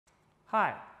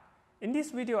Hi, in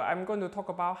this video I'm going to talk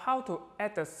about how to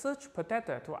add the search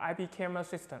protector to IP camera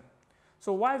system.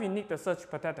 So why we need the search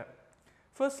protector?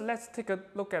 First, let's take a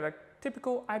look at a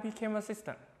typical IP camera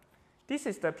system. This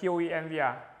is the POE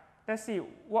NVR. Let's see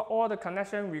what all the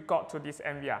connection we got to this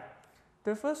NVR.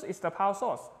 The first is the power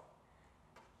source.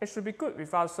 It should be good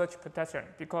without search protection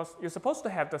because you're supposed to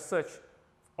have the search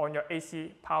on your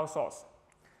AC power source.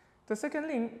 The second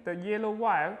link, the yellow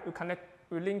wire,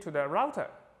 will link to the router.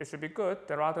 It should be good,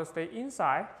 the router stay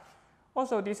inside.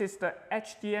 Also, this is the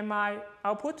HDMI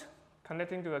output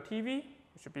connecting to the TV.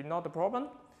 It should be not a problem.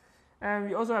 And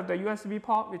we also have the USB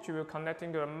port which will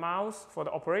connecting to the mouse for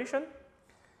the operation.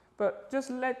 But just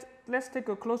let's take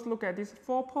a close look at this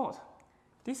 4 port.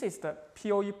 This is the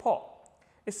POE port.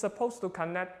 It's supposed to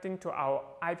connecting to our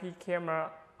IP camera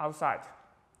outside.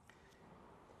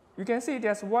 You can see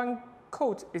there's one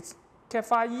code, it's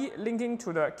Cat5e linking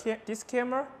to this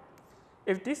camera.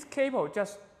 If this cable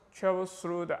just travels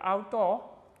through the outdoor,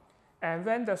 and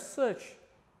when the surge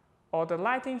or the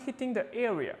lighting hitting the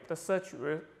area, the surge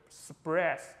will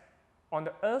spread on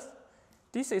the earth.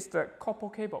 This is the copper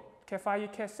cable.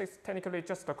 Cat5e, Cat6 technically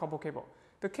just the copper cable.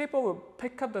 The cable will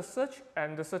pick up the surge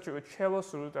and the surge will travel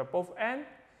through the both ends.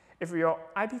 If your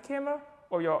IP camera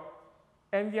or your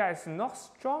NVR is not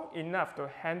strong enough to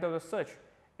handle the surge,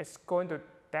 it's going to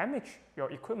damage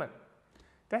your equipment.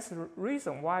 That's the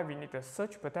reason why we need the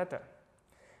surge protector.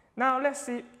 Now let's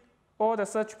see all the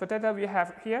surge protector we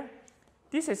have here.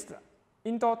 This is the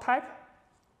indoor type.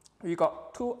 We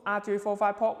got 2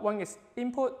 R345 port. One is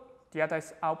input, the other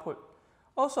is output.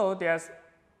 Also, there's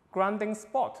grounding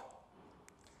spot.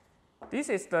 This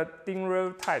is the DIN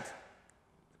rail type.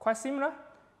 Quite similar.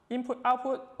 Input,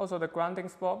 output, also the grounding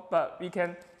spot, but we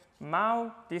can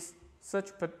mount this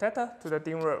surge protector to the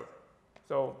DIN rail.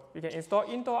 So you can install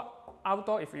indoor,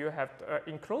 outdoor if you have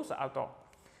enclosed outdoor.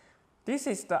 This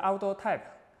is the outdoor type.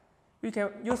 We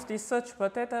can use this surge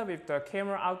protector with the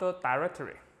camera outdoor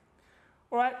directory.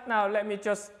 Alright, now let me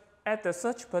just add the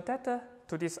surge protector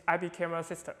to this IP camera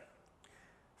system.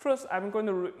 First, I'm going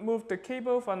to remove the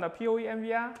cable from the POE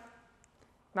NVR.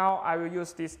 Now I will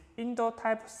use this indoor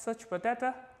type surge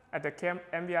protector at the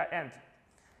NVR end.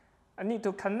 I need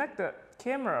to connect the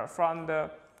camera from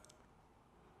the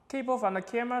cable from the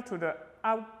camera to the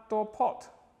outdoor port.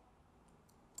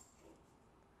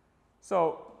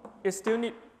 So it still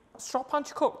need short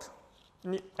punch code.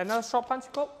 You need another short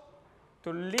punch code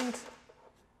to link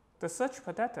the surge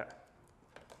protector.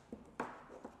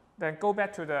 Then go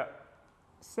back to the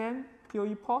same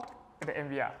POE port at the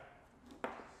NVR.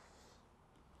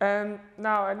 And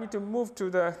now I need to move to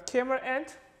the camera end.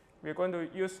 We're going to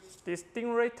use this DIN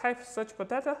rail type surge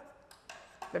protector.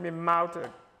 Let me mount the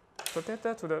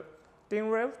protector to the DIN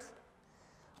rail.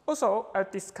 Also, I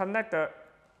disconnect the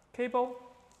cable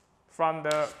from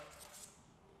the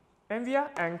NVR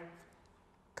and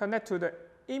connect to the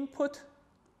input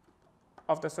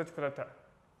of the surge protector.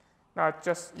 Now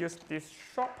just use this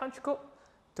short punch code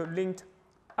to link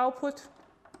output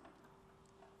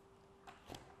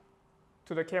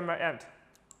to the camera end.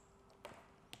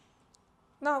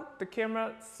 Now the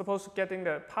camera is supposed to getting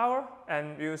the power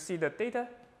and you see the data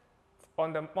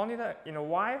on the monitor in a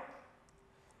wire.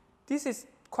 This is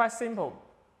quite simple,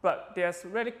 but there's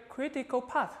really critical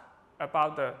part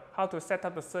about how to set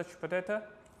up the surge protector.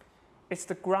 It's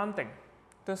the grounding.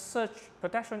 The surge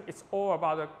protection is all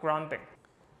about the grounding.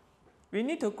 We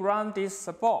need to ground this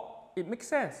support. It makes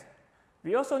sense.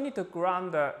 We also need to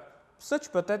ground the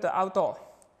surge protector outdoor.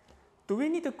 Do we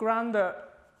need to ground the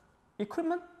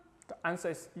equipment? The answer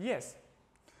is yes.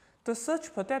 The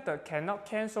surge protector cannot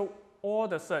cancel all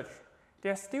the surge.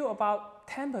 There's still about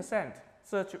 10%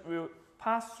 surge will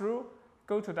pass through,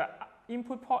 go to the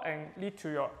input port and lead to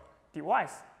your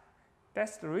device.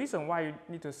 That's the reason why you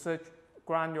need to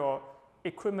ground your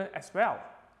equipment as well.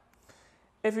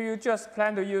 If you just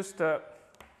plan to use the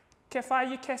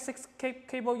Cat5e, Cat6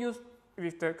 cable used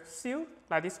with the seal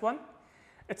like this one,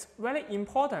 it's very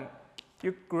important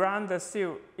you ground the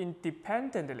seal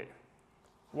independently.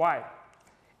 Why?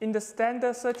 In the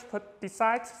standard surge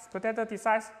protector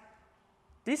design,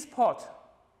 this port,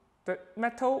 the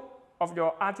metal of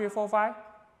your R345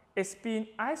 is being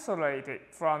isolated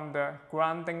from the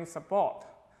grounding support.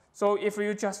 So if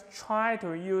you just try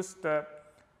to use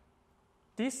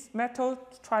this metal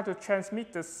to try to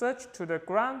transmit the surge to the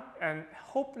ground, and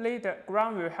hopefully the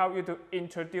ground will help you to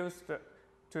introduce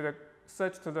the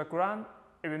surge to the ground,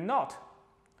 it will not.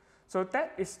 So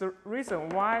that is the reason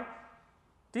why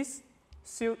this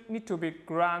seal needs to be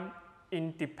ground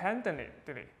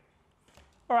independently.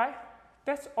 Alright,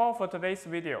 that's all for today's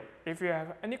video. If you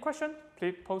have any question,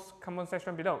 please post comment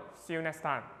section below. See you next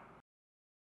time.